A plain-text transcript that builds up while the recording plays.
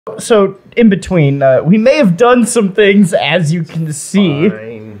So in between, we may have done some things, as you can see.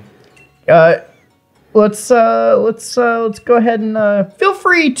 Fine. Let's go ahead and feel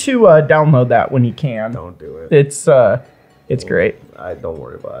free to download that when you can. Don't do it. It's great. I don't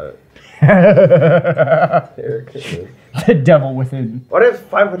worry about it. Here it is. The devil within. What if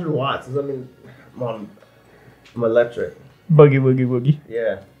 500 watts? Does that mean I'm electric? Boogie woogie woogie.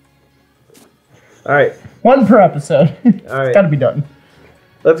 Yeah. All right. One per episode. All right. Gotta be done.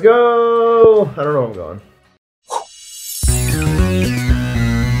 Let's go. I don't know where I'm going.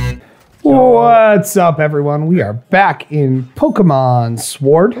 What's up, everyone? We are back in Pokemon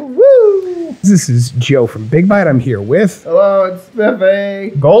Sword. Woo! This is Joe from Big Bite. I'm here with... Hello, it's Spiffy.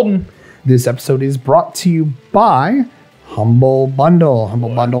 Golden. This episode is brought to you by Humble Bundle.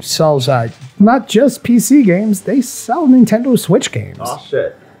 Humble Bundle sells not just PC games, they sell Nintendo Switch games. Oh,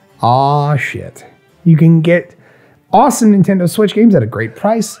 shit. Aw, shit. You can get awesome Nintendo Switch games at a great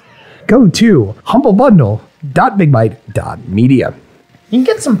price. Go to humblebundle.bigbite.media. You can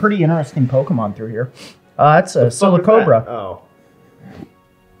get some pretty interesting Pokemon through here. That's a Silicobra. Oh.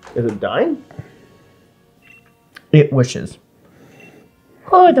 Is it dying? It wishes.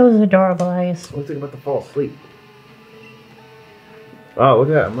 Oh, those adorable eyes. Looks like I'm about to fall asleep. Oh, look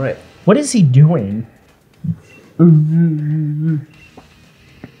at that. I'm right. What is he doing?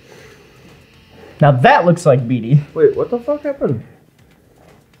 Now that looks like Beatty. Wait, what the fuck happened?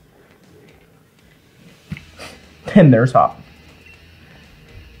 And there's Hop.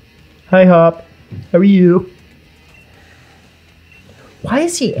 Hi, Hop. How are you? Why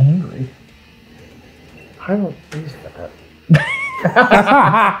is he angry? I don't think that.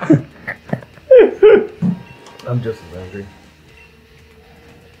 I'm just as angry.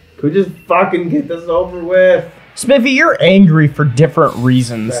 Could we just fucking get this over with? Spiffy, you're angry for different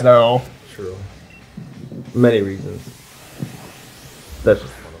reasons, though. True. Many reasons. That's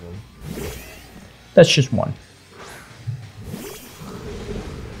just one of them. That's just one.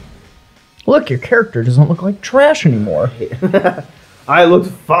 Look, your character doesn't look like trash anymore. I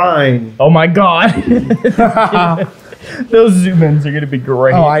looked fine. Oh my god. Those zoom-ins are gonna be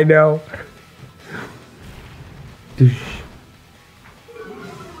great. Oh, I know.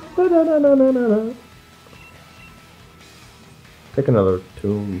 Take another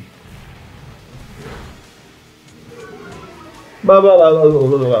tune.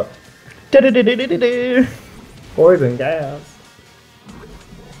 Da-da-da-da-da-da. Poison gas.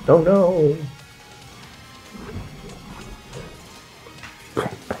 Don't know.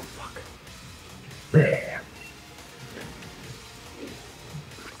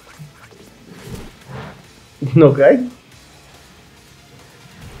 Okay.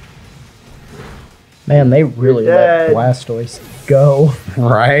 Man, they really let Blastoise go.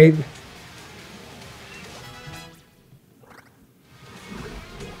 Right?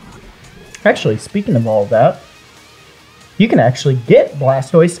 Actually, speaking of all that, you can actually get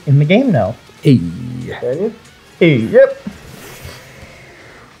Blastoise in the game now. Hey. Can you? Hey, yep.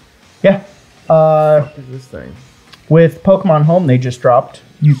 Yeah. What is this thing? With Pokemon Home, they just dropped.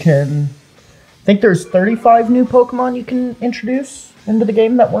 You can... I think there's 35 new Pokemon you can introduce into the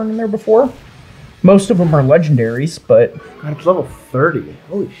game that weren't in there before. Most of them are legendaries, but... God, it's level 30.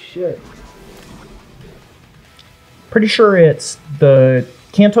 Holy shit. Pretty sure it's the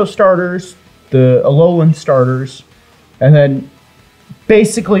Kanto starters, the Alolan starters, and then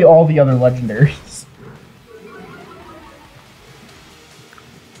basically all the other legendaries.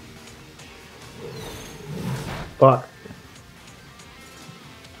 Fuck.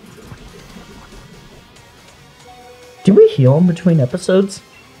 Did we heal him between episodes?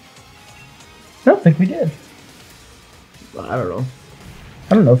 I don't think we did. I don't know.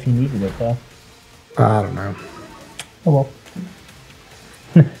 I don't know if you needed it, though. I don't know. Oh well.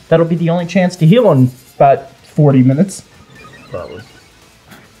 That'll be the only chance to heal in about 40 minutes. Probably.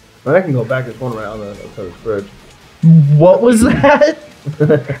 But I can go back. There's one right on the outside of the fridge. What was that?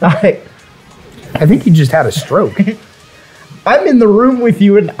 I think you just had a stroke. I'm in the room with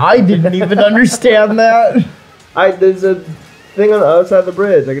you and I didn't even understand that. There's a thing on the other side of the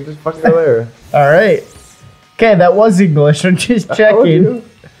bridge. I can just fucking go there. Alright. Okay, that was English. I'm just I told checking. you.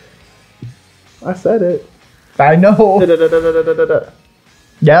 I said it. I know. Da-da-da-da-da-da-da.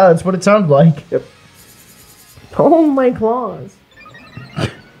 Yeah, that's what it sounded like. Yep. Oh, my claws. I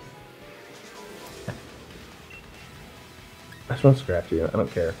just want to scratch you. I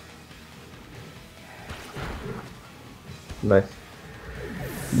don't care. Nice.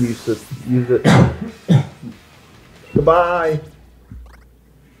 Use it. Use it. Goodbye.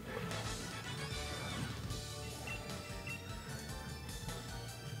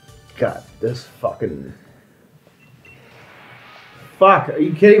 God, this fucking Fuck, are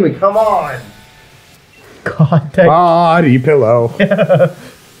you kidding me? Come on. God, that, Body pillow.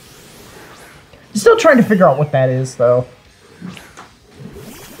 still trying to figure out what that is, though.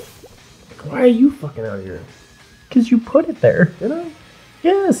 Why are you fucking out here? Because you put it there. Did I?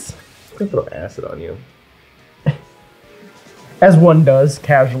 Yes. I'm gonna throw acid on you. As one does,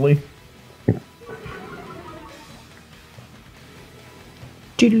 casually.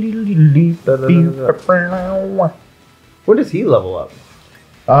 When does he level up?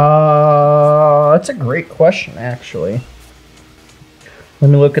 That's a great question, actually. Let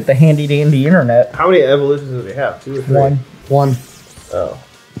me look at the handy dandy internet. How many evolutions does he have? 2 or 3? One. Oh.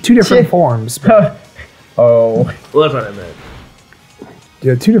 2 different forms. But, Oh. Well, that's what I meant.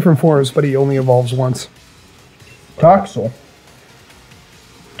 yeah, 2 different forms, but he only evolves once. Toxel.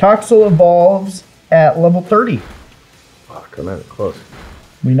 Toxel evolves at level 30. Fuck, I'm not even close.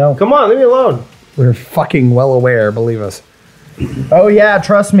 We know. Come on, leave me alone. We're fucking well aware, believe us. Oh, yeah,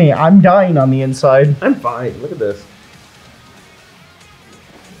 trust me. I'm dying on the inside. I'm fine. Look at this.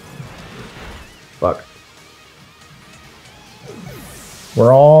 Fuck.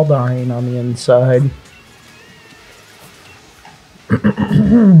 We're all dying on the inside.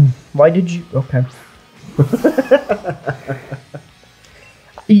 Why did you... Okay.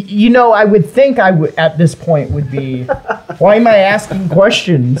 You know, I would think I would, at this point, would be... Why am I asking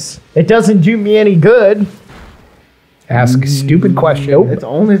questions? It doesn't do me any good. Ask a stupid question. It's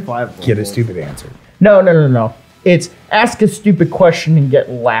only 5. Get a stupid answer. No. It's ask a stupid question and get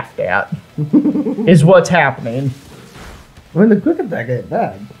laughed at. Is what's happening. When the quick attack ain't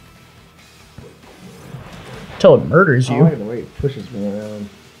bad. Till it murders I you. like the way it pushes me around.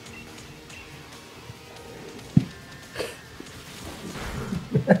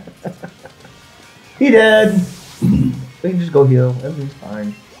 He dead. We can just go heal. Everything's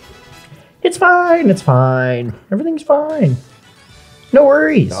fine. It's fine. Everything's fine. No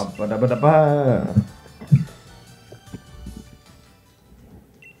worries. Da-ba-da-ba-da-ba.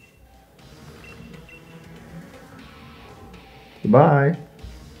 Goodbye.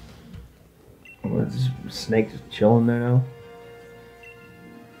 Oh, is this snake just chilling there now?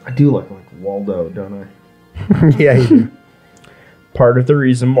 I do like Waldo, don't I? Yeah, you do. Part of the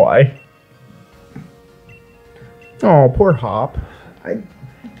reason why. Oh, poor Hop.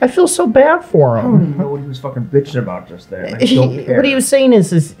 I feel so bad for I don't him. even know what he was fucking bitching about just there. and I don't care. What he was saying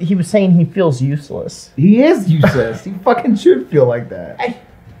is he was saying he feels useless. He is useless. He fucking should feel like that.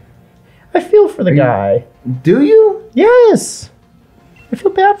 I feel for the guy. Do you? Yes. I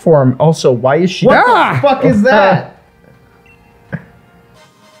feel bad for him. Also, why is she... What the fuck is that?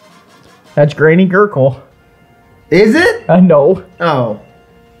 That's Granny Gurkle. Is it? I know. Oh.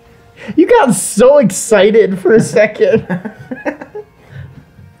 You got so excited for a second.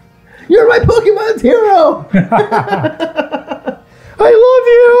 You're my Pokemon's hero! I love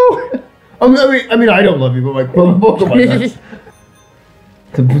you. I mean, I don't love you, but my Pokemon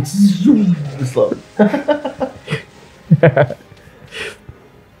does. Slow.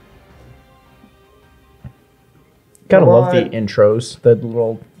 Gotta love the What? intros, the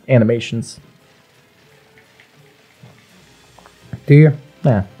little animations. Do you?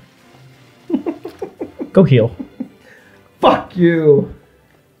 Yeah. Go heal. Fuck you.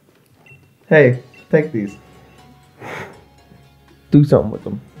 Hey, take these. Do something with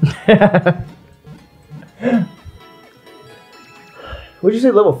them. Would you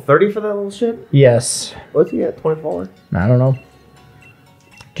say level 30 for that little shit? Yes. What's he at? 24? I don't know.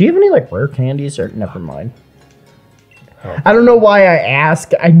 Do you have any like rare candies or never mind? Oh. I don't know why I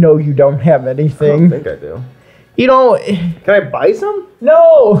ask. I know you don't have I anything. don't think I do. You know, Can I buy some?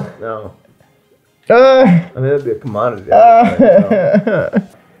 no. No. Uh, I mean, that'd be a commodity.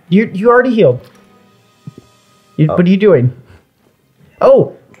 you already healed. Oh. What are you doing?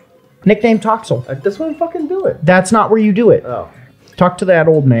 Oh, nickname Toxel. This one fucking do it. That's not where you do it. Oh. Talk to that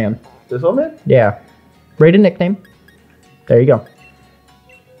old man. This one, man? Yeah. Rate a nickname. There you go.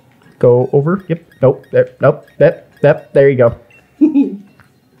 Go over. Yep. Nope. There. Nope. That. There you go.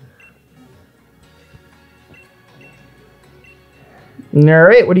 All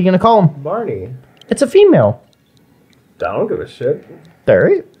right. What are you gonna call him? Barney. It's a female. I don't give a shit. All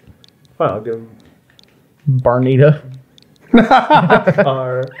right. Fine, I'll give him Barnita.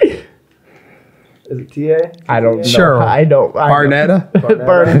 R. Is it TA? I don't know. Sure. I don't. Barnetta?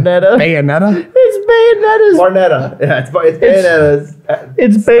 Barnetta. Bayonetta? It's Bayonetta's. Barnetta. Yeah, it's Bayonetta's.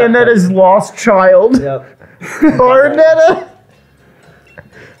 It's Bayonetta's lost child. Yep. Barnetta.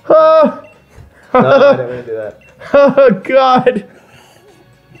 Oh. No, I didn't mean to do that. Oh God.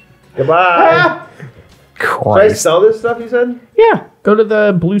 Goodbye. Should I Christ. sell this stuff, you said? Yeah. Go to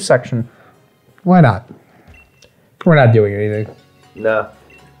the blue section. Why not? We're not doing anything. Nah.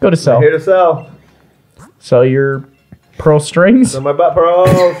 Go to sell. I'm here to sell. Sell your pearl strings. Sell my butt pearls.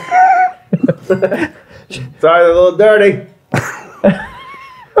 Sorry, they're a little dirty.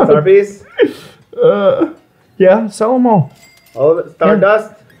 Starpiece. Yeah, sell them all. All of it.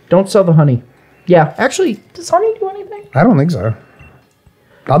 Stardust. Don't sell the honey. Yeah, actually, does honey do anything? I don't think so.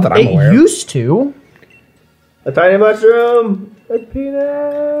 Not that I'm It aware. used to. A tiny mushroom. A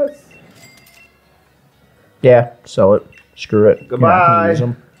penis. Yeah, sell it. Screw it. You're not gonna Goodbye. use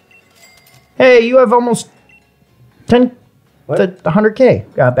 'em. Hey, you have almost 10 What? to 100K.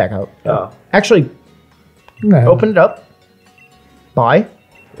 Back out. Oh. Actually, No. open it up. Buy.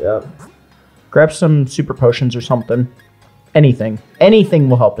 Yep. Grab some super potions or something. Anything. Anything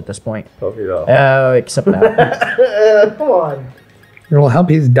will help at this point. Poke it off. Except that. Come on. It'll help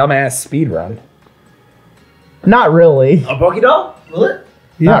his dumbass speed run. Not really. A Pokédoll? Will it?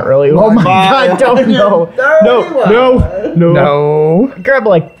 Not really. Oh my god, don't no. No. Grab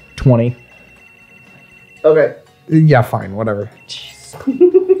like 20. Okay. Yeah, fine, whatever.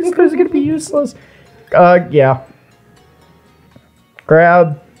 These guys are gonna be useless. Yeah.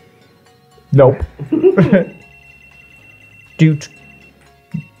 Grab. Nope. Do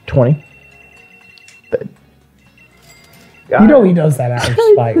 20. You know he does that out of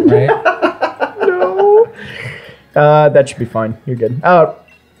spite, right? No. That should be fine. You're good.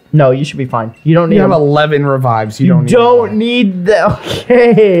 No, you should be fine. You don't need. You have them. 11 revives. You You don't need don't need the.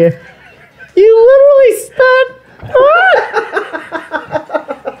 Okay. You literally spent.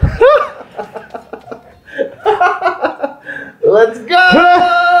 Let's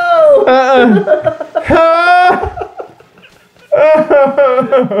go! I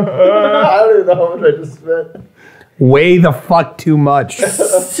don't even know how much I just spent. Way the fuck too much.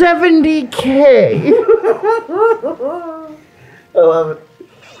 70K. I love it.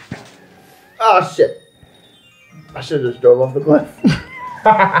 Oh shit. I should have just drove off the cliff.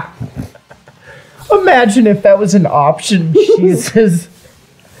 Imagine if that was an option. Jesus.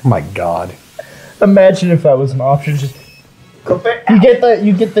 Oh my god. Imagine if that was an option. Just you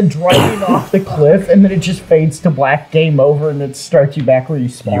get the driving off the cliff, and then it just fades to black. Game over, and it starts you back where you You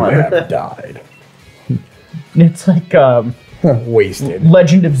spawn. have died. It's like Wasted.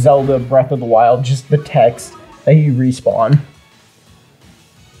 Legend of Zelda: Breath of the Wild. Just the text that you respawn.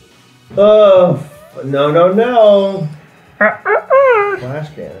 Oh, no. Flash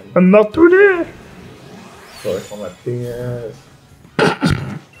cannon. I'm not today. Sorry for my penis.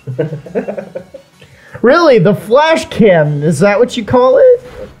 Really, the flash cannon? Is that what you call it?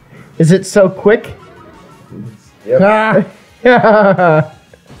 Is it so quick? Yep. Ah.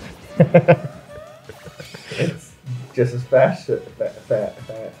 It's just as fast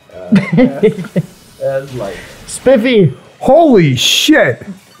as light. Spiffy, Holy shit.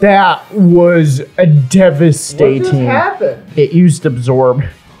 that was a What just devastating. happened? It used absorb.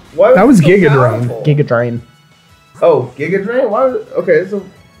 Why That was it so Giga Drain. powerful? Giga Drain. Oh, Giga Drain? Why was, okay, so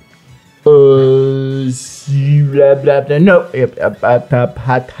Blah, blah, blah.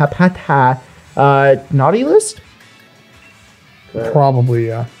 No. Naughty list? Probably,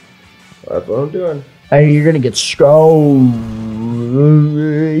 yeah. that's what I'm doing. You're gonna get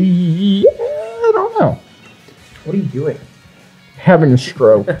I don't know. What are you doing? Having a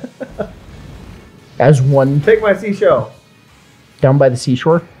stroke. As one Take my seashell. down by the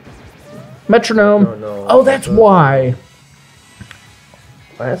seashore. Metronome. No. Oh, that's why.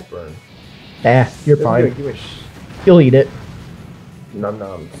 Last burn. You're Give fine. me You'll eat it. num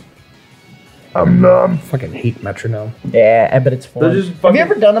nums. Fucking hate metronome. Yeah, I bet it's fun. They're just Have fucking- you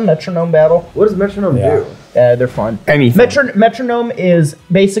ever done a metronome battle? What does metronome Yeah. do? They're fun. Anything. Metronome is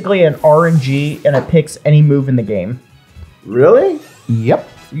basically an RNG, and it picks any move in the game. Really? Yep.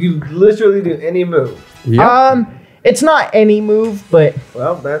 You literally do any move. Yep. It's not any move, but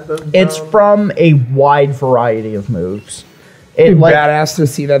Well, that doesn't. it's sound- from a wide variety of moves. It It'd be like badass to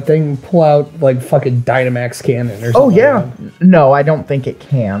see that thing pull out like fucking Dynamax cannon or something. oh like yeah, that. no, I don't think it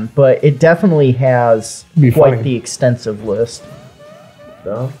can, but it definitely has Be quite funny. the extensive list.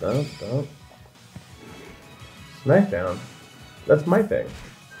 Don't. Smackdown. That's my thing.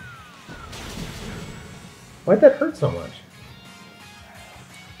 Why'd that hurt so much?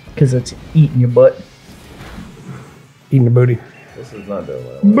 Because it's eating your butt. Eating the booty. This is not doing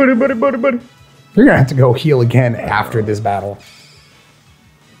well. Buddy. You're gonna have to go heal again after this battle.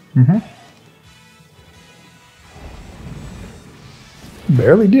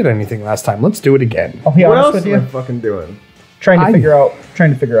 Barely did anything last time. Let's do it again. I'll be What honest else with am I you. fucking doing? Trying to I- figure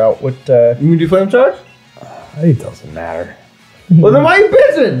out what. You can do flame charge? It doesn't matter. Well, then why are you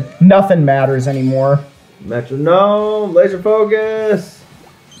bitching? Nothing matters anymore. Metronome, laser focus.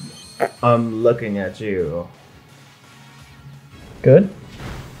 I'm looking at you. Good.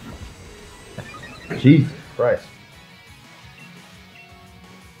 Jesus Christ.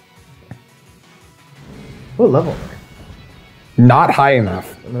 What level am Not high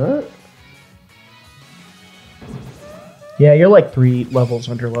enough. I? Yeah, you're like 3 levels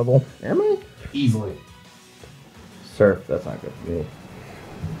under level. Am I? Easily. Surf, that's not good for me.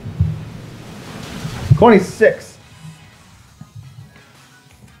 26.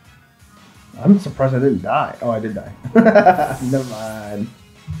 I'm surprised I didn't die. Oh, I did die. Never mind.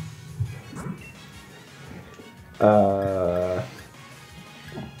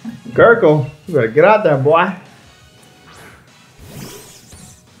 Gurkle, you better get out there, boy.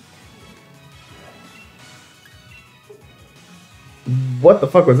 What the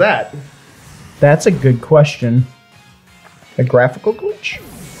fuck was that? That's a good question. A graphical glitch?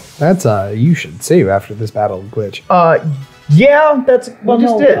 That's you should save after this battle glitch. Yeah, that's We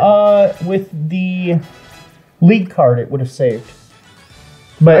just did. With the league card, it would have saved.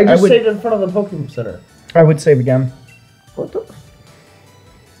 But I just would, saved in front of the Pokemon Center. I would save again. What the?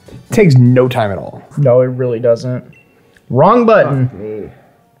 It takes no time at all. No, it really doesn't. Wrong button. Fuck me.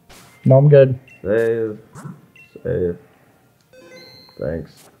 No, I'm good. Save. Save.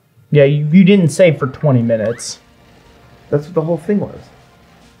 Thanks. Yeah, you didn't save for 20 minutes. That's what the whole thing was.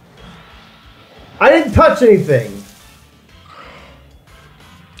 I didn't touch anything.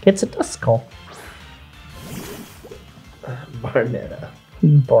 It's a Duskull. Barnetta.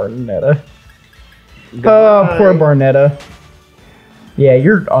 Barnetta. Goodbye. Poor Barnetta. Yeah,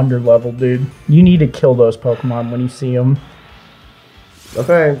 you're under leveled, dude. You need to kill those Pokemon when you see them.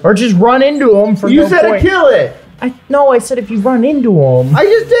 Okay. Or just run into them for You no said point. to kill it. I said if you run into them. I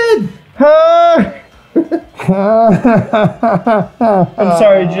just did. I'm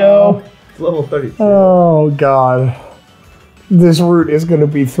sorry, Joe. It's level 32. Oh god. This route is going to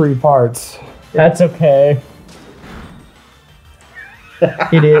be 3 parts. That's okay.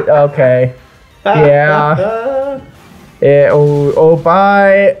 It is okay. Yeah. Bye. Yeah. Holy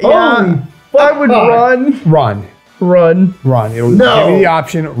I would fuck. run. Run. Run. It'll No. give you the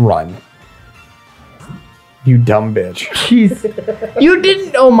option, run. You dumb bitch. Jeez. You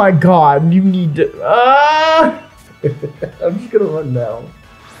didn't. Oh my god. You need to. I'm just gonna run now.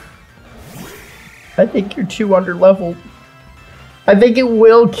 I think you're too under leveled. I think it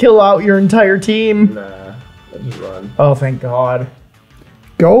will kill out your entire team. Nah. I just run. Oh, thank God.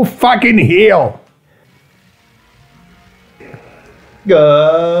 Go fucking heal.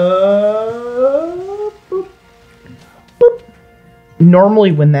 Go.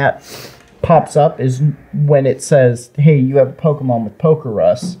 Normally, when that pops up is when it says, "Hey, you have a Pokemon with Poker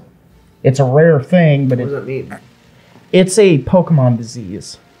Rust." It's a rare thing, but What does that mean? it's a Pokemon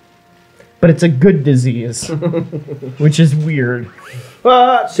disease. But it's a good disease, which is weird.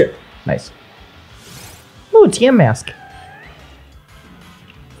 Ah, shit. Nice. Oh, TM mask.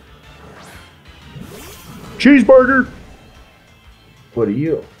 Cheeseburger. What are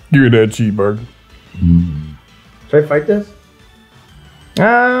you? Give me that cheeseburger. Should I fight this?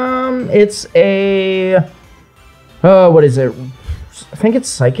 It's a. What is it? I think it's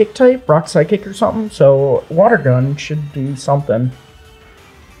psychic type, rock psychic or something. So water gun should do something.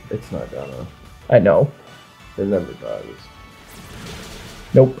 It's not gonna. I know. It never does.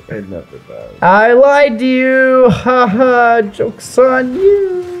 Nope. It never does. I lied to you. Haha. Joke's on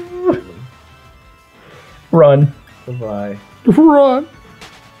you. Run. Goodbye. Run.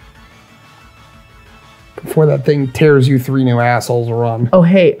 Before that thing tears you 3 new assholes, run. Oh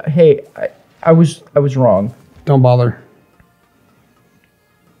hey. I was wrong. Don't bother.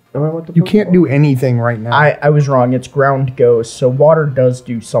 Oh, I want the You can't do anything right now. I was wrong. It's ground ghost, so water does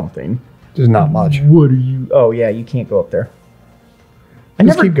do something. There's not much. What are you? Oh yeah, you can't go up there.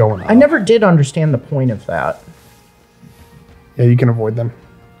 Just keep going. I never did understand the point of that. Yeah, you can avoid them.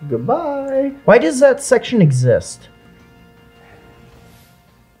 Goodbye. Why does that section exist?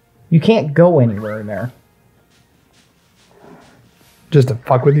 You can't go anywhere in there. Just to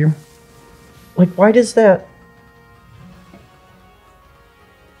fuck with you. Like, why does that?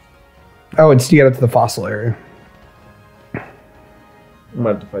 Oh, it's to get up to the fossil area. I'm gonna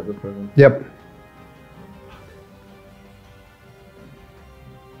have to fight this person. Yep.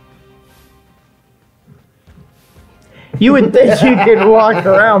 You would think you could walk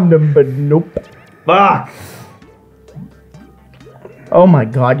around them, but nope. Fuck. Oh my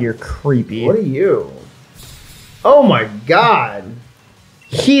god, you're creepy. What are you? Oh my god.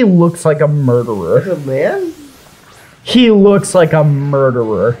 He looks like a murderer. That's a man? He looks like a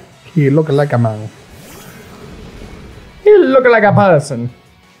murderer. He looking like a man. He looks like a person.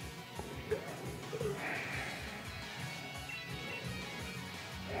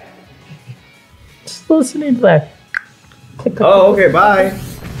 Just listening to that. Oh, okay, bye.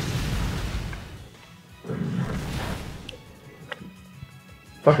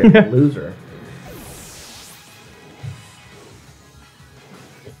 Fucking loser.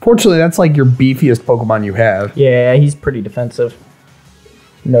 Fortunately, that's like your beefiest Pokemon you have. Yeah, he's pretty defensive.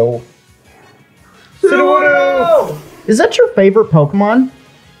 No. Sudowoodo! Is that your favorite Pokemon?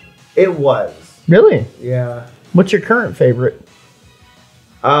 It was. Really? Yeah. What's your current favorite?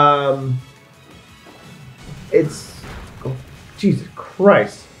 It's... Oh, Jesus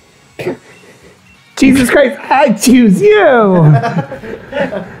Christ. Jesus Christ, I choose you!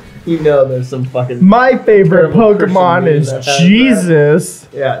 You know there's some fucking... My favorite terrible Pokemon Christian is meme that has Jesus.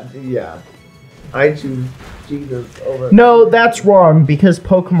 Yeah. I choose Jesus over... No, that's wrong because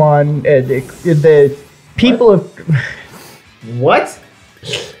Pokemon, the people have. What?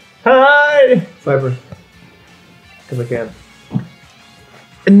 Hi. Sniper. Because I can.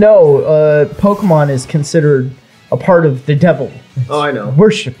 No, Pokemon is considered a part of the devil. Oh, I know.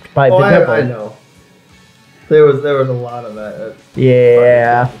 Worshipped by the devil. I know. There was a lot of that at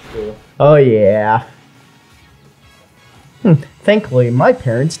Yeah. school. Oh yeah. Thankfully, my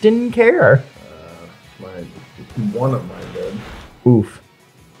parents didn't care. One of mine did, Oof.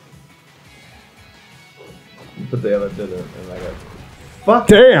 but the other didn't, and I got fuck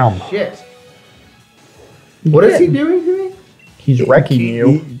Damn! shit. What is he doing to me? He's wrecking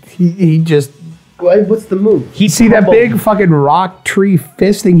you. He just... What's the move? He See that pummeled- big fucking rock tree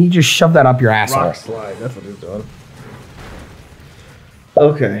fist thing? He just shoved that up your asshole. Rock slide. That's what he's doing.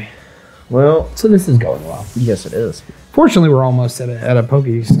 Okay. Well, So this is going well. Yes, it is. Fortunately, we're almost at a Poke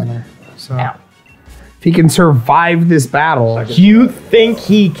Center. So Ow. if he can survive this battle... Do you think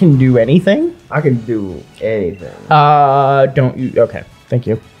he can do anything? I can do anything. Don't you? Okay, thank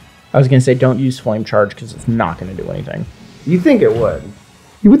you. I was gonna say don't use Flame Charge because it's not gonna do anything. You think it would?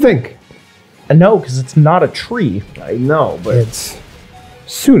 You would think. No, because it's not a tree. I know, but It's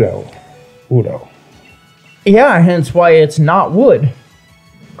Udo. Yeah, hence why it's not wood.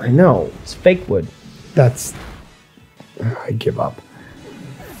 I know. It's fake wood. That's... I give up.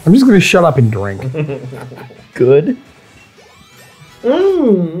 I'm just going to shut up and drink. Good.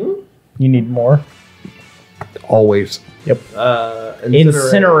 You need more. Always. Yep.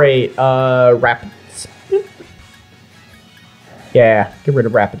 Incinerate. Incinerate. Rapid. Spin. Yeah, get rid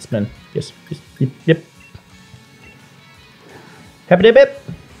of rapid spin. Yes. Yep. Happy dip it.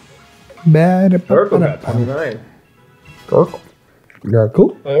 Gurkle got 29. Gurkle.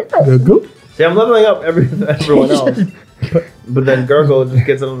 Gurkle. See, I'm leveling up everyone else. But then Gurkle just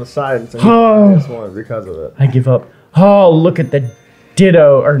gets it on the side and says, Oh. I just want it because of it. I give up. Oh, look at the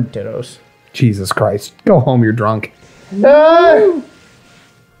dittos. Jesus Christ. Go home, you're drunk. Ah,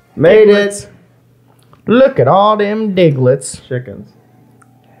 Made it. look at all them diglets. Chickens.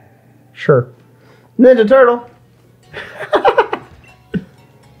 Sure. Ninja Turtle.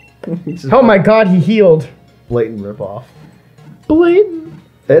 Oh my god, he healed. Blatant ripoff. Blatant.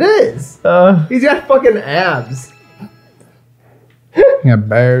 It is. He's got fucking abs. Yeah,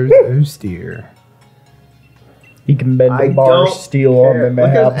 bears, no steer. He can bend I the bar don't steel care. on them Look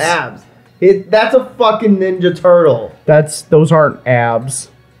at his abs. abs. That's a fucking Ninja Turtle. Those aren't abs.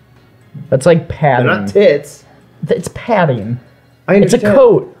 That's like They're padding. not tits. It's padding. I It's a understand.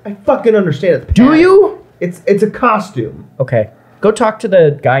 coat. I fucking understand it. Do you? It's a costume. Okay. Go talk to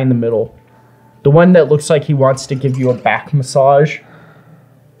the guy in the middle. The one that looks like he wants to give you a back massage.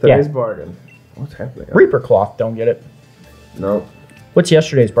 Today's Yeah. bargain. What's happening? Reaper cloth, don't get it. No. What's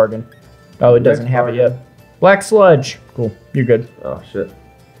yesterday's bargain? Oh, it doesn't Next have it bargain. yet. Black sludge. Cool. You're good. Oh shit.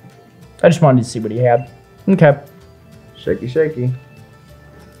 I just wanted to see what he had. Okay. Shaky, shaky.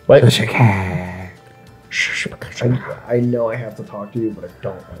 What? I know I have to talk to you, but I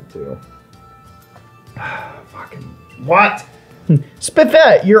don't want to. Fucking what?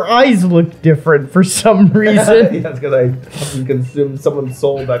 Spiffy, your eyes look different for some reason. Yeah, that's because I fucking consumed someone's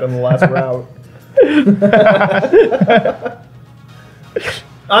soul back on the last route.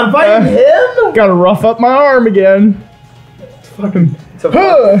 I'm fighting him. Gotta rough up my arm again. Fucking.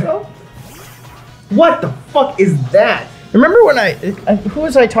 What the fuck is that? Remember when who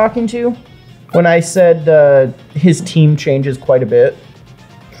was I talking to? When I said his team changes quite a bit.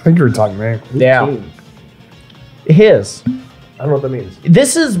 I think you were talking to me. Yeah. Team. His. I don't know what that means.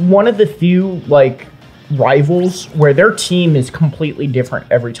 This is one of the few, like, rivals where their team is completely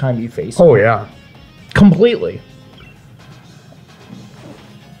different every time you face them. Oh, yeah. Completely.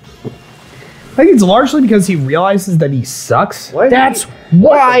 I think it's largely because he realizes that he sucks. Why is That's he,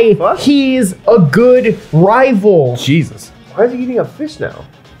 why fuck? he's a good rival. Jesus. why is he eating a fish now?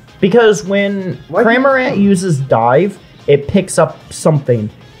 Because when Why do you- Cramorant uses dive, it picks up something.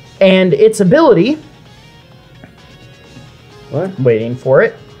 And its ability What? Waiting for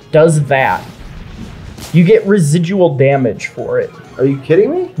it. Does that. You get residual damage for it. Are you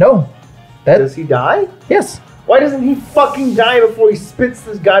kidding me? No. Does he die? Yes. Why doesn't he fucking die before he spits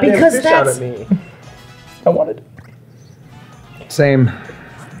this goddamn fish out at me? I wanted. Same.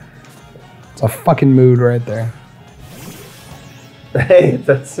 It's a fucking mood right there. Hey, it's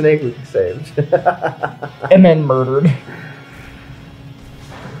that snake we saved. And then murdered.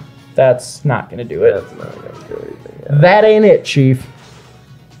 That's not gonna do it. That's not gonna do anything. Yeah. That ain't it, Chief.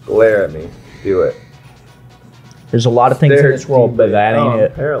 Glare at me. Do it. There's a lot of things in this world, but that ain't I'm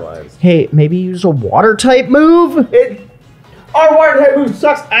it. paralyzed. Hey, maybe use a water type move? Our water type move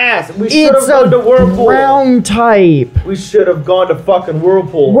sucks ass. We should have It's gone to a Whirlpool. ground type. We should have gone to fucking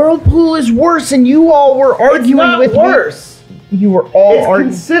Whirlpool. Whirlpool is worse, and you all were arguing it's not with worse. me. You were all It's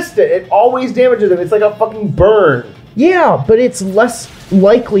arguing. consistent. It always damages them. It's like a fucking burn. Yeah, but it's less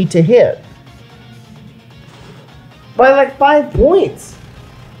likely to hit. By like 5 points.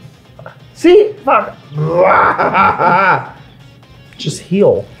 See? Fuck. Just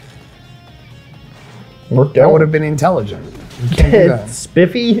heal. Worked That out. would have been intelligent. You can't do that.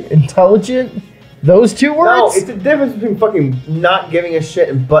 Spiffy, intelligent. Those two No, words. it's the difference between fucking not giving a shit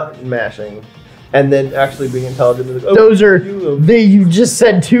and button mashing, and then actually being intelligent. Like, oh, Those are. you- You just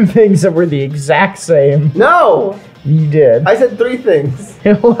said two things that were the exact same. No, You did. I said 3 things.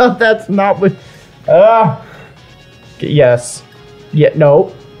 Well, that's not what. Yes. Yeah.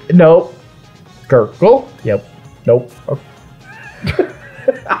 No. Nope. Gurkle. Yep. Nope.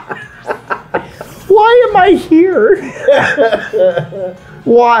 Why am I here?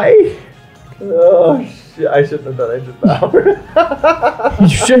 Why? Oh shit! I shouldn't have done Ancient Power. You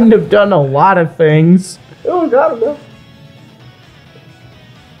shouldn't have done a lot of things. Oh, got him though.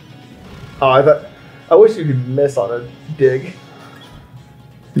 Oh, I wish you could miss on a dig.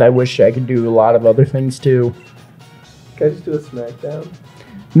 I wish I could do a lot of other things too. Can I just do a smackdown?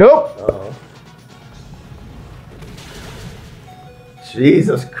 Nope. Oh.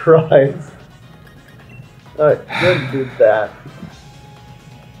 Jesus Christ. Alright, good do that.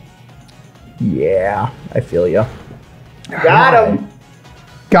 Yeah, I feel ya. Got him!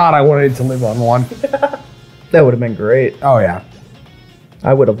 God, I wanted to live on one. That would have been great. Oh, yeah.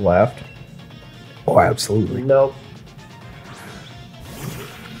 I would have laughed. Oh, absolutely. Nope.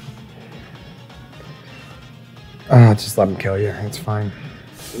 Just let him kill you. It's fine.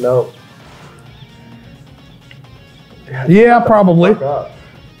 Nope. Yeah, probably. Fuck up.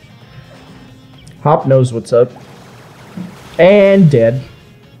 Hop knows what's up. And dead.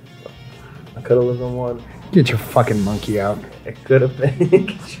 I could have lived on one. Get your fucking monkey out. It could have been.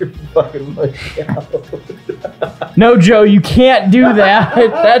 Get your fucking monkey out. No, Joe, you can't do that.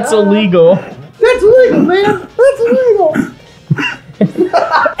 That's illegal. That's illegal, man! That's illegal!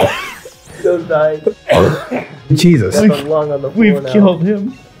 Joe's dying. Jesus. That's a lung on the floor We've now. killed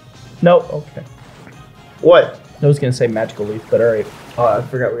him. No, okay. What? I was gonna say magical leaf, but alright. Oh, I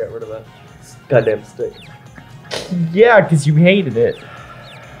forgot we got rid of that goddamn stick. Yeah, because you hated it.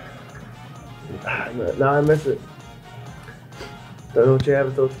 Now I miss it. Don't know what you have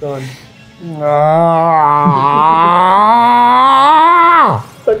until it's gone.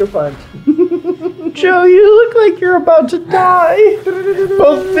 Sucker punch. Joe, you look like you're about to die.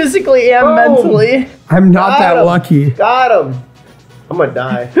 Both physically and Boom. mentally. I'm not Got that him. lucky. Got him. I'm gonna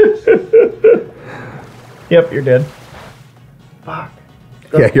die. Yep, you're dead. Fuck.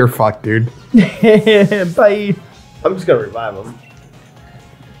 Yeah, you're fucked, dude. Bye. I'm just gonna revive him.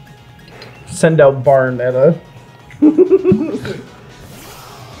 Send out Barnetta.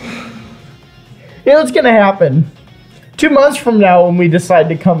 You know what's gonna happen? 2 months from now when we decide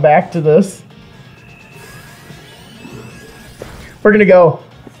to come back to this, we're gonna go,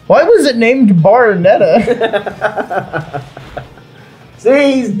 why was it named Barnetta?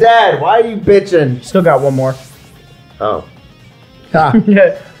 See, he's dead. Why are you bitching? Still got one more. Oh. Ah.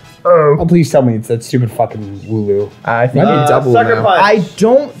 Yeah. Oh, please tell me it's that stupid fucking Wooloo. I think Maybe double Sucker now. punch. I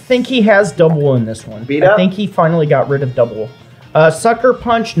don't think he has double in this one. Beat I up? think he finally got rid of double. Sucker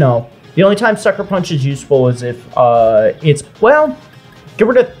punch, no. The only time sucker punch is useful is if it's, well, get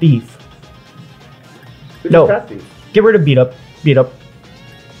rid of thief. Who No. just got these? Get rid of beat up. Beat up.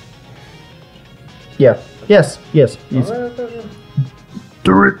 Yeah. Yes. Yes. Yes.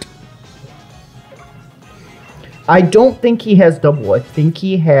 Do it. I don't think he has double. I think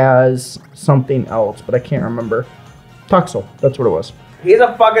he has something else, but I can't remember. Toxel. That's what it was. He's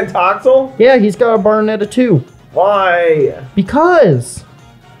a fucking Toxel? Yeah, he's got a Barnetta too. Why? Because.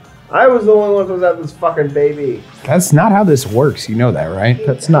 I was the only one who was at this fucking baby. That's not how this works. You know that, right?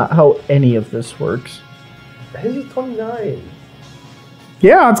 That's not how any of this works. His is 29.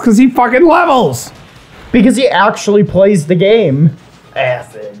 Yeah, it's because he fucking levels. Because he actually plays the game.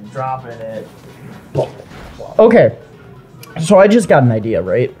 Acid, dropping it. Okay. So I just got an idea,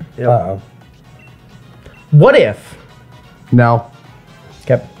 right? Uh-oh. What if... No.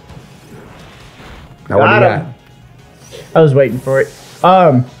 Okay. Now what do you Got him. got? I was waiting for it.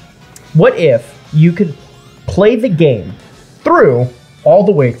 What if you could play the game through, all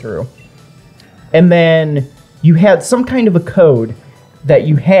the way through, and then you had some kind of a code that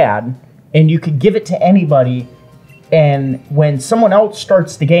you had, and you could give it to anybody, and when someone else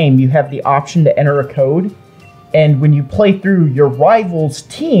starts the game, you have the option to enter a code, and when you play through, your rival's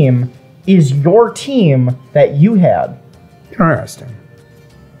team is your team that you had. Interesting.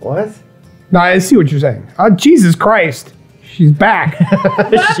 What? No, I see what you're saying. Oh, Jesus Christ. She's back.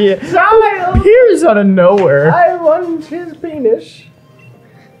 Shit. Child! Appears out of nowhere. I want his penis.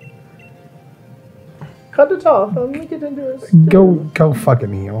 Cut it off. I'm gonna get into it. Go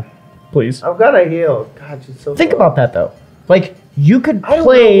fucking heal. Please. I'm gonna heal. God, she's so Think slow. about that, though. Like, you could I don't know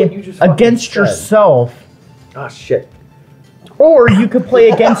play what you just fucking against said. yourself, Oh, shit. or you could play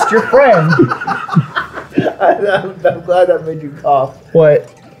against your friend. I'm glad that made you cough.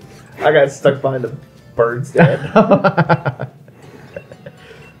 What? I got stuck behind a bird stand. But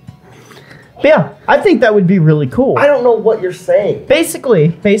yeah, I think that would be really cool. I don't know what you're saying. Basically,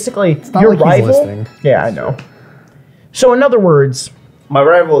 not your like he's rival. listening. Yeah, I know. So, in other words, My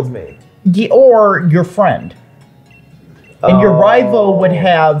rival is me. or your friend, and your Oh. rival would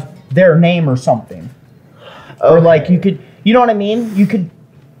have their name or something, or like you could, you know what I mean? You could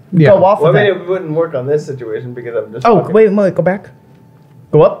Yeah. go off Well, of I mean, that. it wouldn't work on this situation because I'm just. Oh, fucking- wait, go back.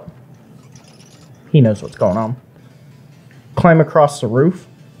 Go up. He knows what's going on. Climb across the roof.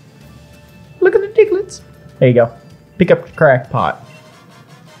 Look at the diglets. There you go. Pick up the crackpot.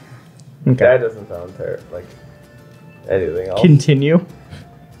 That Okay. doesn't sound terrible. Like anything else. Continue.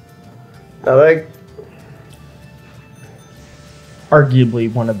 I like.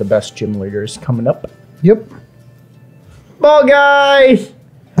 Arguably one of the best gym leaders coming up. Yep. Ball Guy!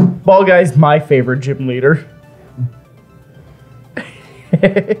 Ball Guy's my favorite gym leader.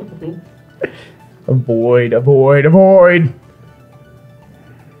 Avoid.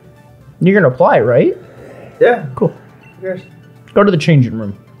 You're gonna apply, right? Yeah. Cool. Yes. Go to the changing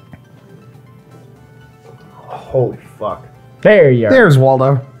room. Holy fuck. There you are. There's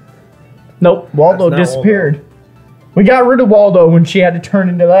Waldo. Nope, Waldo That's not disappeared. We got rid of Waldo when she had to turn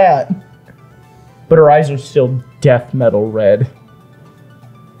into that. But her eyes are still death metal red.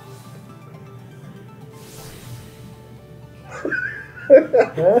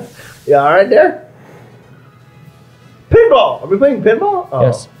 Yeah, all right there. Pinball. Are we playing pinball? Oh.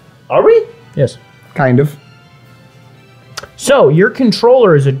 Yes. Are we? Yes. Kind of. So, your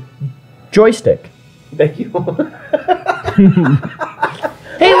controller is a joystick. Thank you.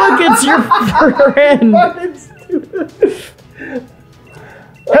 Hey, look, it's your friend. Fucking stupid.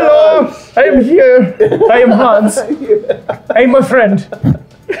 Hello, I am here. I am Hans. I am a friend.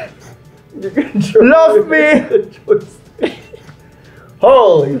 Your controller Love me. is a joystick.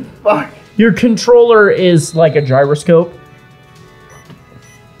 Holy fuck. Your controller is like a gyroscope.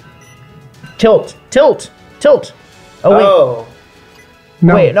 Tilt. Oh, wait. Oh.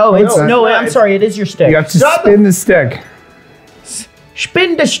 No. Wait, no, it's no, no. it's I'm not. sorry. It is your stick. You have to Shut spin the stick.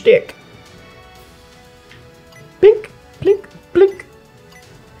 Spin the stick. Blink, blink, blink.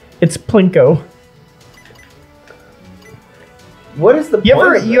 It's Plinko. What is the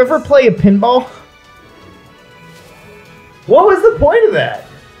point of You ever this? play a pinball? What was the point of that?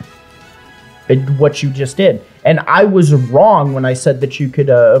 What you just did, and I was wrong when I said that you could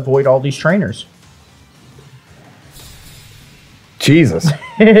avoid all these trainers. Jesus.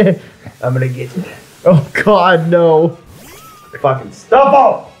 I'm gonna get you. Oh God, no. Fucking stuff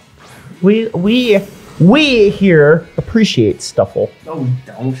off. We here appreciate Stuffle. No, we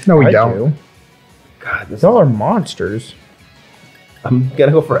don't. No, we I don't. do. God, this Y'all are monsters. I'm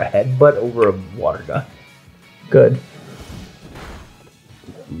gonna go for a headbutt over a water gun. Good.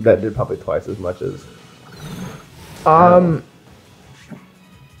 That did probably twice as much as.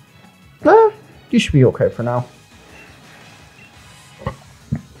 You should be okay for now.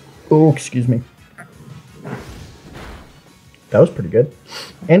 Oh, excuse me. That was pretty good.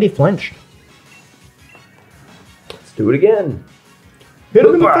 And he flinched. Let's do it again. Hit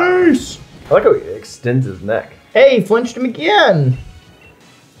him in the face. I like how he extends his neck. Hey, he flinched him again.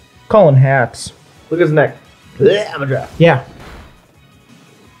 Calling hacks. Look at his neck. Blech, I'm a draft. Yeah.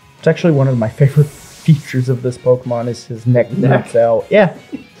 It's actually one of my favorite features of this Pokemon is his neck knocks out. Yeah.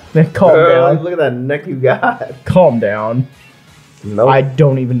 Calm down. Look at that neck you got. Calm down. No. I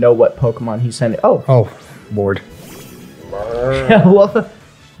don't even know what Pokemon he sent. Oh. Oh, Lord. I love it.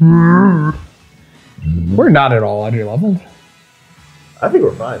 We're not at all under-leveled. I think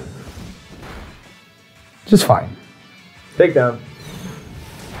we're fine. Just fine. Takedown.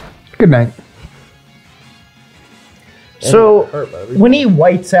 Good night. So Hurt, when he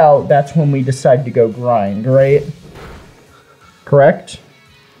whites out, that's when we decide to go grind, right? Correct?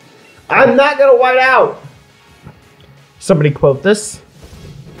 I'm not gonna white out. Somebody quote this.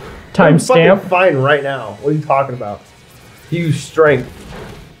 I'm fucking Timestamp. fine right now. What are you talking about? Use strength.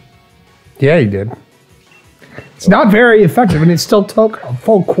 Yeah, you did. It's not very effective, and it still took a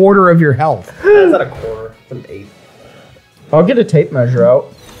full quarter of your health. That's not a quarter. It's an eighth. I'll get a tape measure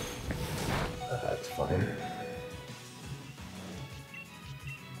out. That's fine.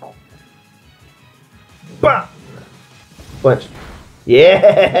 Bah! Flinch.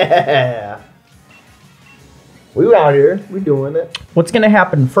 Yeah! We out here. We doing it. What's gonna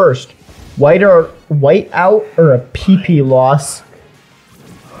happen first? White out or a PP loss?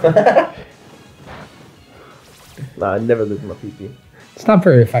 Nah, I never lose my PP. It's not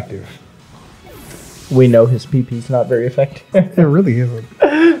very effective. We know his PP's not very effective. It really isn't.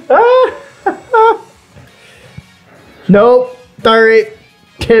 Nope. Sorry.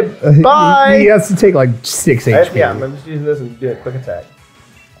 Bye. He has to take like 6 HP. Yeah, I'm just using this and doing a quick attack.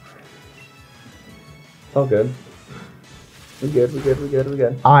 Oh, good. We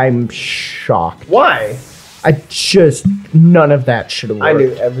good. I'm shocked. Why? None of that should have worked. I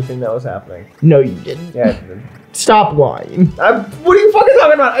knew everything that was happening. No, you didn't. Yeah, I did. Stop lying. What are you fucking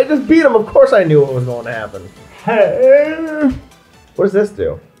talking about? I just beat him. Of course I knew what was going to happen. What does this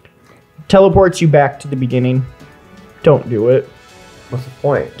do? Teleports you back to the beginning. Don't do it. What's the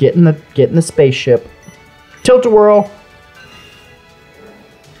point? Get in the spaceship. Tilt-a-whirl.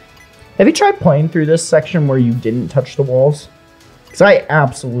 Have you tried playing through this section where you didn't touch the walls? Because I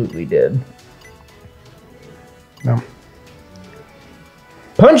absolutely did. No.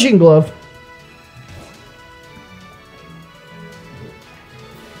 Punching glove.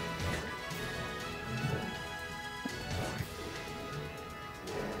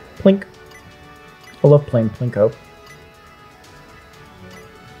 Plink. I love playing Plinko.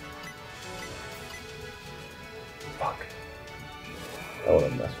 Fuck. I want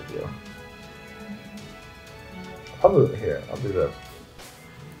to mess with you. I'll move it here. I'll do this.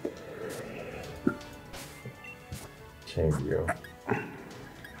 Change you.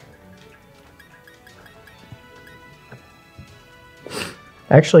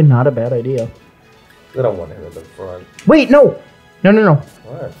 Actually, not a bad idea. I don't want him at the front. Wait, no. No.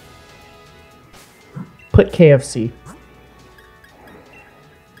 What? Put KFC.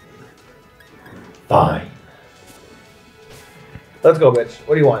 Fine. Let's go, bitch.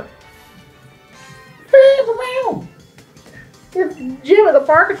 What do you want? It's Jim at the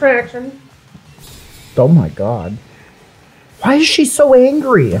park attraction. Oh my god. Why is she so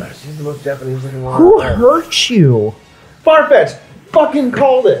angry? She's the most Japanese looking one. Who hurt you? Farfetch! Fucking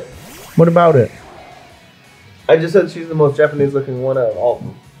called it! What about it? I just said she's the most Japanese looking one out of all of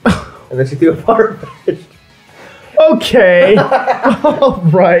them. And then she threw a Farfetch. Okay.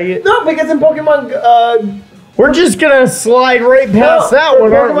 Alright. No, because in Pokemon, We're just gonna slide right past that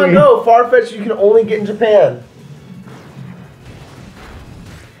one, aren't Pokemon we? Go, Farfetch you can only get in Japan.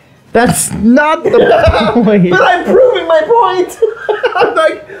 That's not the point. But I'm proving my point!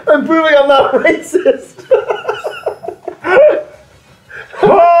 I'm proving I'm not racist.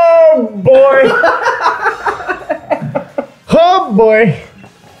 Oh boy. Oh boy.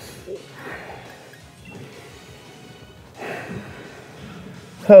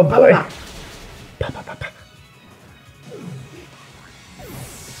 Oh boy.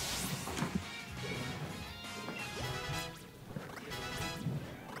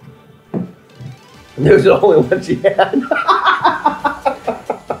 There's the only one she had.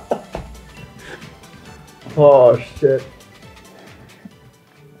 Oh shit.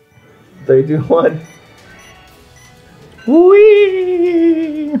 3, 2, 1.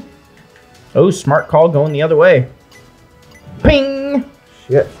 Whee! Oh, smart call going the other way. Ping!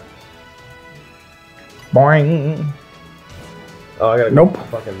 Shit. Boing. Oh, I gotta Nope. go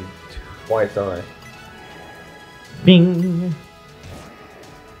fucking twice, don't I? Bing.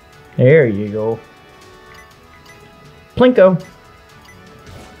 There you go. Plinko.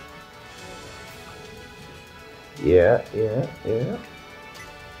 Yeah.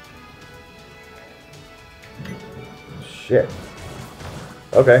 Shit.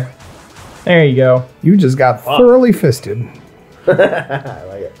 Okay. There you go. You just got thoroughly fisted. I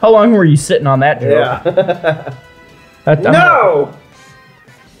like it. How long were you sitting on that joke? Yeah. I'm- No!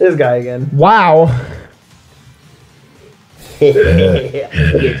 This guy again. Wow. Get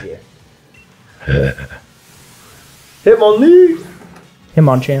you. Hitmonlee! Him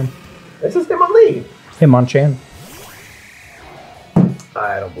on Cham. This is Hitmonlee. Hitmonchan.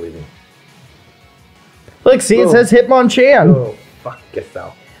 I don't believe you. Look, see, it says Hitmonchan. Oh, fuck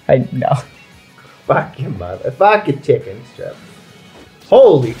yourself. I know. Fuck your mother. Fuck your chicken strip.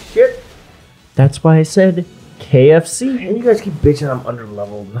 Holy shit. That's why I said KFC. And you guys keep bitching I'm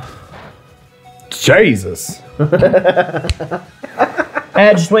underleveled. Jesus.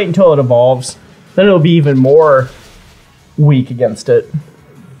 Just wait until it evolves. Then it'll be even more weak against it.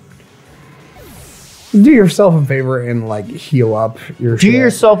 Do yourself a favor and like heal up your Do shit.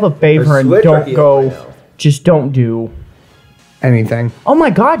 yourself a favor and Switch or don't heal go. right now? Just don't do. anything. Oh my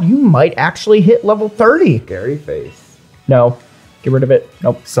god, you might actually hit level 30. Scary face. No. Get rid of it.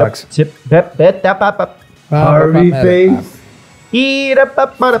 Nope. Sucks. Zip. Bep, bet, dap, bap, bap. Harvey face. Eat up,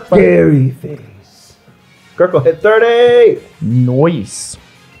 up, up, up. Scary face. Gurkle hit 30. Noise.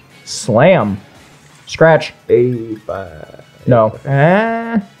 Slam. Scratch. 85. No.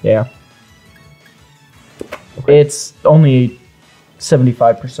 Yeah. It's only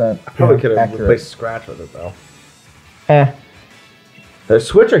 75%. Probably could have accurate. replaced Scratch with it though. Eh. There's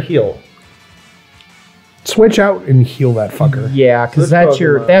switch or heal. Switch out and heal that fucker. Yeah, because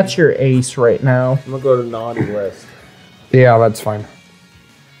Switch that's your ace right now. I'm gonna go to naughty list. Yeah, that's fine.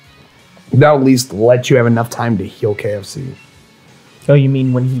 That'll at least let you have enough time to heal KFC. Oh, you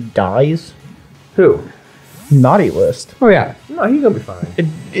mean when he dies? Who? Naughty list. Oh yeah. No, he's gonna be fine.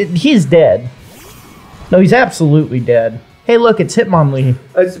 He's dead. No, he's absolutely dead. Hey, look, it's Hitmonlee.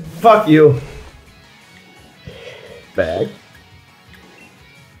 Fuck you. Bag.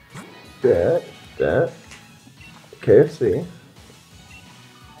 That. KFC.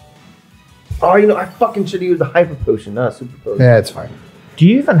 Oh, you know, I fucking should have used the Hyper Potion, not a Super Potion. Yeah, it's fine. Do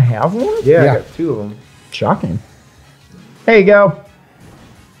you even have one? Yeah, Yeah. I got 2 of them. Shocking. There you go.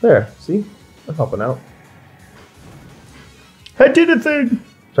 There, see? I'm helping out. I did a thing.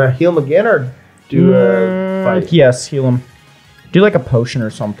 Should I heal him again or do a fight? Yes, heal him. Do like a potion or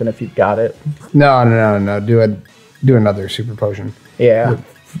something if you've got it. No. Do another super potion. Yeah.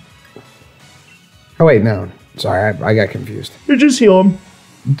 Oh wait, no. Sorry, I got confused. You just heal him.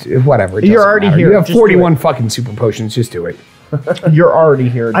 Whatever. It You're doesn't already matter. here, You have just do 41 fucking super potions. Just do it. You're already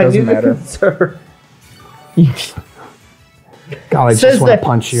here. It doesn't matter. God, I just want to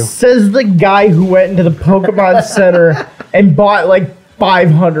punch you. Says the guy who went into the Pokemon Center and bought like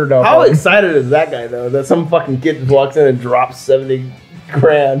 500 of How them. excited is that guy though? That some fucking kid just walks in and drops 70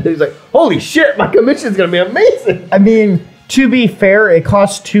 grand. He's like, holy shit, my commission's gonna be amazing. I mean, to be fair, it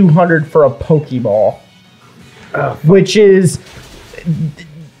costs 200 for a Pokeball. Oh, which is...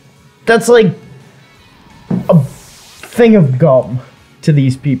 That's like a thing of gum to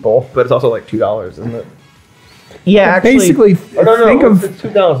these people. But it's also like $2, isn't it? Yeah, actually... Basically, think of it's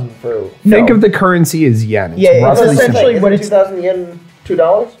 2,000 for. think of the currency as yen. It's Yeah, it's roughly essentially similar. what it's... 2,000 yen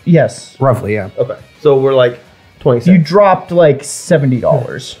 $2? Yes. Roughly, yeah. Okay, so we're like 20 You cents. dropped like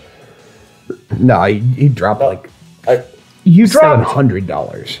 $70. No, he dropped like You dropped...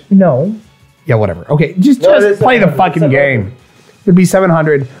 $700. No. Yeah, whatever. Okay, just No, it is play the 700. fucking 700. game. It'd be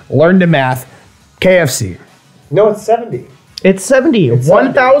 700. Learn to math. KFC. No, it's 70. It's 70. It's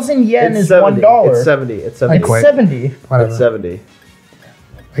 1,000 yen It's is 70. $1. It's 70. It's 70. It's quit. 70. Whatever. It's 70.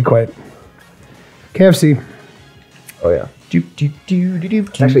 I quit. KFC. Oh yeah.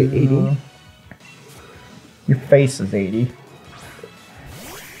 It's actually 80. Your face is 80.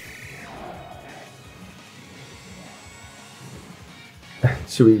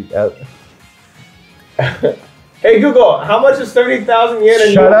 Should we? Hey Google, how much is 30,000 yen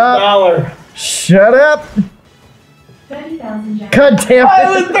in Shut US up. dollar? Shut up! 30,000 Japanese. God damn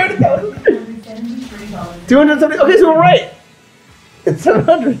Oh, it! it's 30,000. $273. 270. Okay, so we're right. It's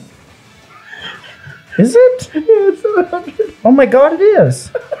 700. Is it? Yeah, it's 700. Oh my god, it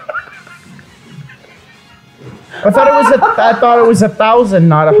is. I thought it was 1,000,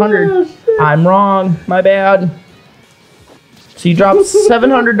 not 100. I'm wrong. My bad. So you dropped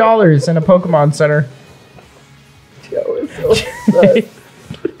 $700 in a Pokemon Center. Yo, it's so sad.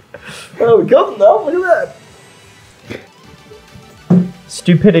 Oh, we killed him though. Look at that.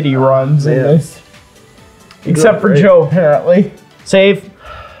 Stupidity runs in Man. this. Except for great. Joe, apparently. Save.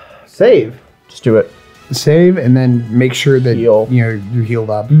 Save. Just do it. Save and then make sure that Heal. you're healed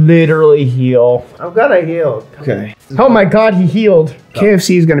up. Literally heal. I'm gonna heal. Okay. Oh my god, he healed.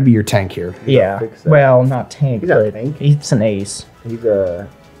 KFC is going to be your tank here. Yeah. fix that. Well, not tank, He's not but tank. he's an ace. He's a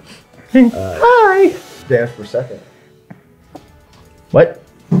Hi. dance per second. What?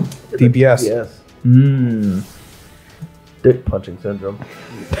 DPS. Yes. Mmm. Dick punching syndrome.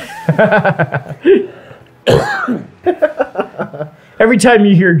 Every time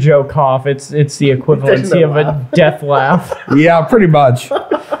you hear Joe cough, it's the equivalency of a death laugh. Yeah, pretty much.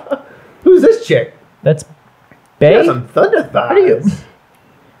 Who's this chick? That's She has Bay. some thunder thighs.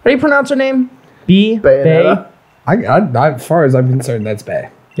 How do you pronounce her name? Bay. Bayonetta. As far as I'm concerned, that's Bay.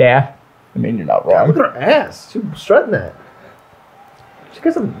 Yeah. I mean, you're not God, wrong. look at her ass. She's strutting that. She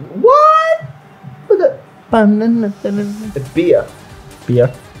got some. What? Look at. It's Bia.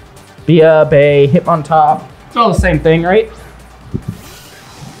 Bia, Bay, Hitmontop. It's all the same thing, right?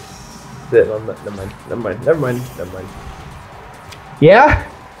 Never mind. Yeah.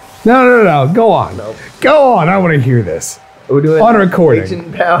 No. Go on. Nope. Go on. I want to hear this. We're doing On recording.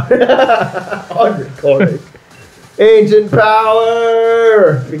 Ancient power. On recording. Ancient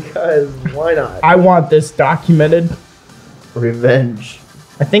power. Because why not? I want this documented. Revenge.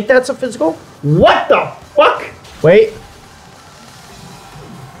 I think that's a physical. What the fuck? Wait.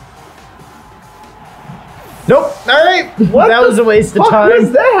 Nope. All right. What that the was a waste of fuck time.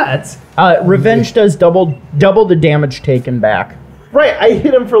 was that? Revenge does double the damage taken back. Right, I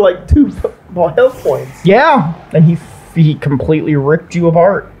hit him for like 2 health points. Yeah, and he completely ripped you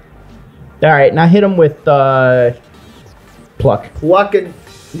apart. All right, now hit him with pluck. Plucking.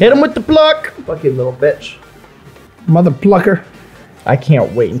 Hit him with the pluck. Fucking little bitch. Mother plucker. I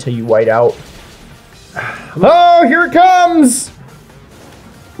can't wait until you white out. Oh, here it comes!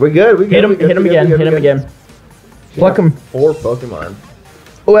 We good. Hit him again. Pluck him. 4 Pokemon.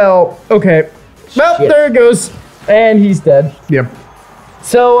 Well, okay. Well, Shit. there it goes. And he's dead. Yep.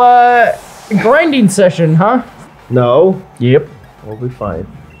 So, grinding session, huh? No. Yep. We'll be fine.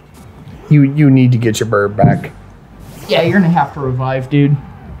 You need to get your bird back. Yeah, you're gonna have to revive, dude.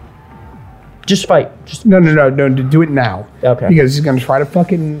 Just fight. Just No. Do it now. okay. Because he's gonna try to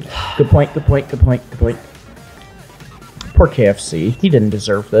fucking. Good point. Poor KFC. He didn't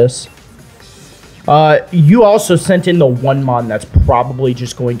deserve this. You also sent in the one mon that's probably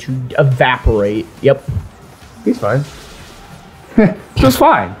just going to evaporate. Yep. He's fine. Just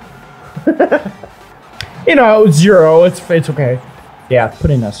fine. You know, 0. It's okay. Yeah, put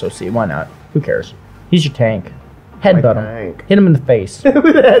in SOC. Why not? Who cares? He's your tank. Headbutt him. tank. Hit him in the face. With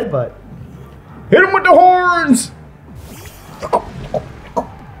a headbutt. Hit him with the horns!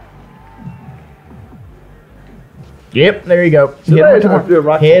 Yep, there you go. Hit him with the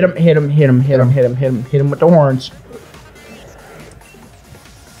horns. Hit him with the horns.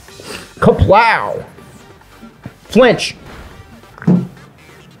 Kaplow! Flinch!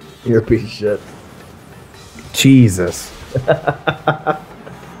 You're a piece of shit. Jesus.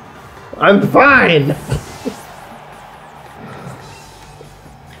 I'm fine.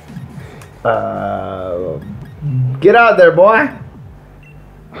 Get out there, boy.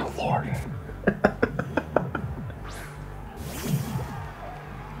 Oh Lord.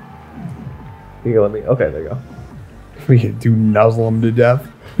 You gonna let me? Okay, there you go. We could do nuzzle him to death.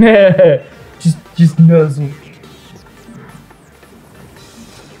 just nuzzle.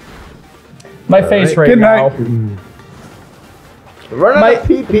 My face right Good now. night. Run out of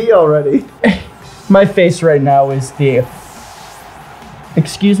PP already. My face right now is the.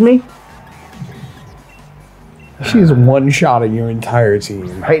 Excuse me? She has one shot at your entire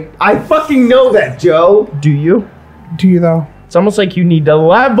team. I fucking know that, Joe. Do you? Do you though? It's almost like you need to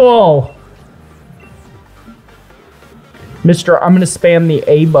level. Mister, I'm gonna spam the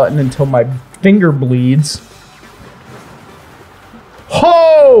A button until my finger bleeds.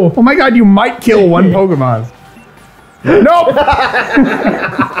 Ho! Oh my god, you might kill one Pokemon. Nope!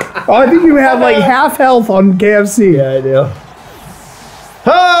 Oh, I think you have like half health on KFC. Yeah, I do.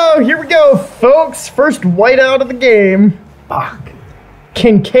 Oh, here we go, folks. First whiteout of the game. Fuck.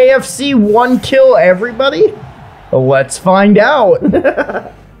 Can KFC 1 kill everybody? Let's find out.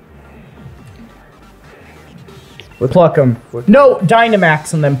 Pluck them. No,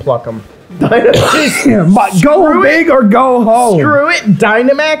 Dynamax and then pluck them. But go big or go home. Screw it,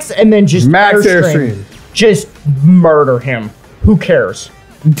 Dynamax and then just Max Airstream. Airstream. Just murder him. Who cares?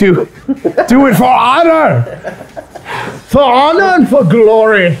 Do it for honor. For honor and for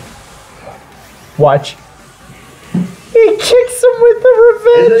glory. Watch. He kicks him with the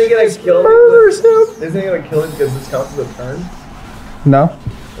revenge. Isn't he gonna Just kill me? murders him. Isn't he gonna kill him because this counts as a turn? No.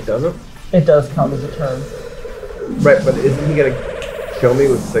 It doesn't? It does count as a turn. Right, but isn't he gonna kill me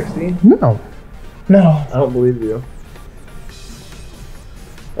with 60? No. No. I don't believe you.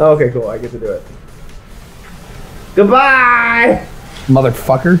 Oh, okay, cool. I get to do it. Goodbye!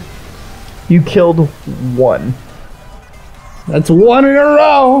 Motherfucker. You killed 1. That's 1 in a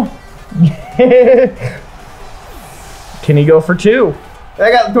row. Can he go for 2?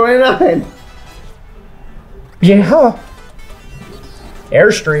 I got 29. Yeah.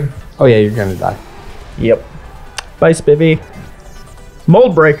 Airstream. Oh yeah, you're gonna die. Yep. Bye, Spiffy.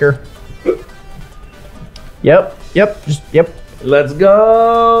 Mold breaker. Yep. Just yep. Let's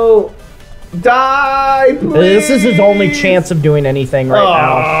go! Die, please. This is his only chance of doing anything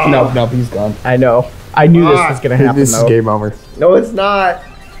right Nope, he's gone. now. I know. I knew this was gonna happen. This is though. game over. No, it's not.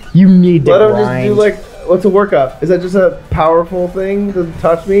 You need to Let him grind. just do like, what's a workup? Is that just a powerful thing? Doesn't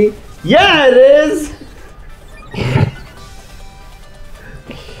touch me? Yeah, it is.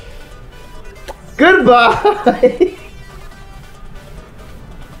 Goodbye.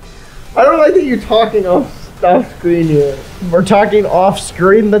 I don't like that you're talking off screen here. We're talking off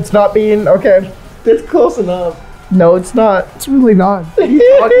screen. That's not being okay. That's close enough. No, it's not. It's really not. What are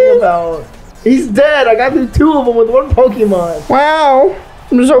you talking about? He's dead. I got through 2 of them with 1 Pokemon. Wow,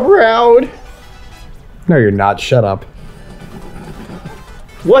 I'm so proud. No, you're not. Shut up.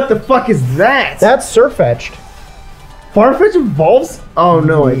 What the fuck is that? That's Surfetched. Farfetch evolves? Oh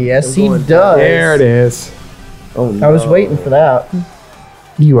no. Yes, I'm he going does. There it is. Oh no. I was waiting for that.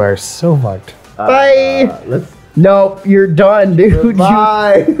 You are so fucked. Bye. Let's Nope, you're done, dude.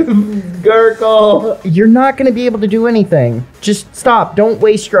 bye. Gurkle. You're not gonna be able to do anything. Just stop. Don't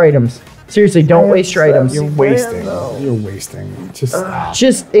waste your items. Seriously, don't waste your items. You're Man, wasting. no. You're wasting. Just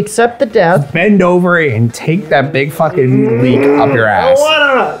Just accept the death. bend over and take that big fucking leak up your I ass.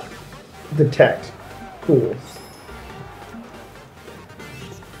 wanna detect. Cool.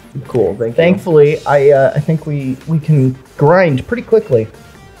 Cool, thank you. Thankfully, I think we can grind pretty quickly.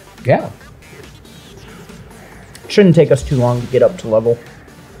 Yeah. Shouldn't take us too long to get up to level.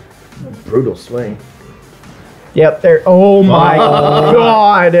 Brutal swing. Yep, there. Oh my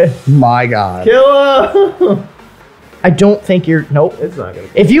god. My God. Kill him! I don't think you're. Nope. It's not gonna.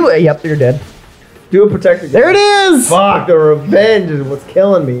 If you. Yep, you're dead. Do a protector. There it is. Fuck, the revenge is what's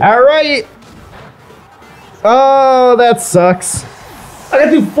killing me. All right. Oh, that sucks. I got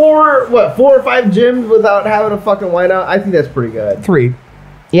through 4 or 5 gyms without having a fucking whiteout. I think that's pretty good. 3.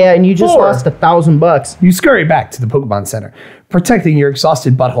 Yeah, and you just 4. lost $1,000. You scurry back to the Pokemon Center, protecting your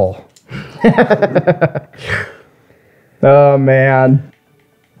exhausted butthole. Oh man.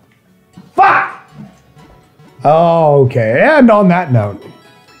 Fuck! Okay, and on that note,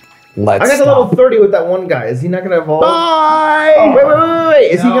 let's I got to stop. level 30 with that one guy. Is he not gonna evolve? Bye! Oh,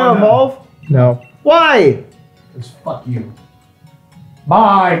 wait. Is he gonna evolve? No. Why? Fuck you.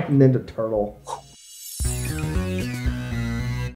 Bye! Ninja Turtle.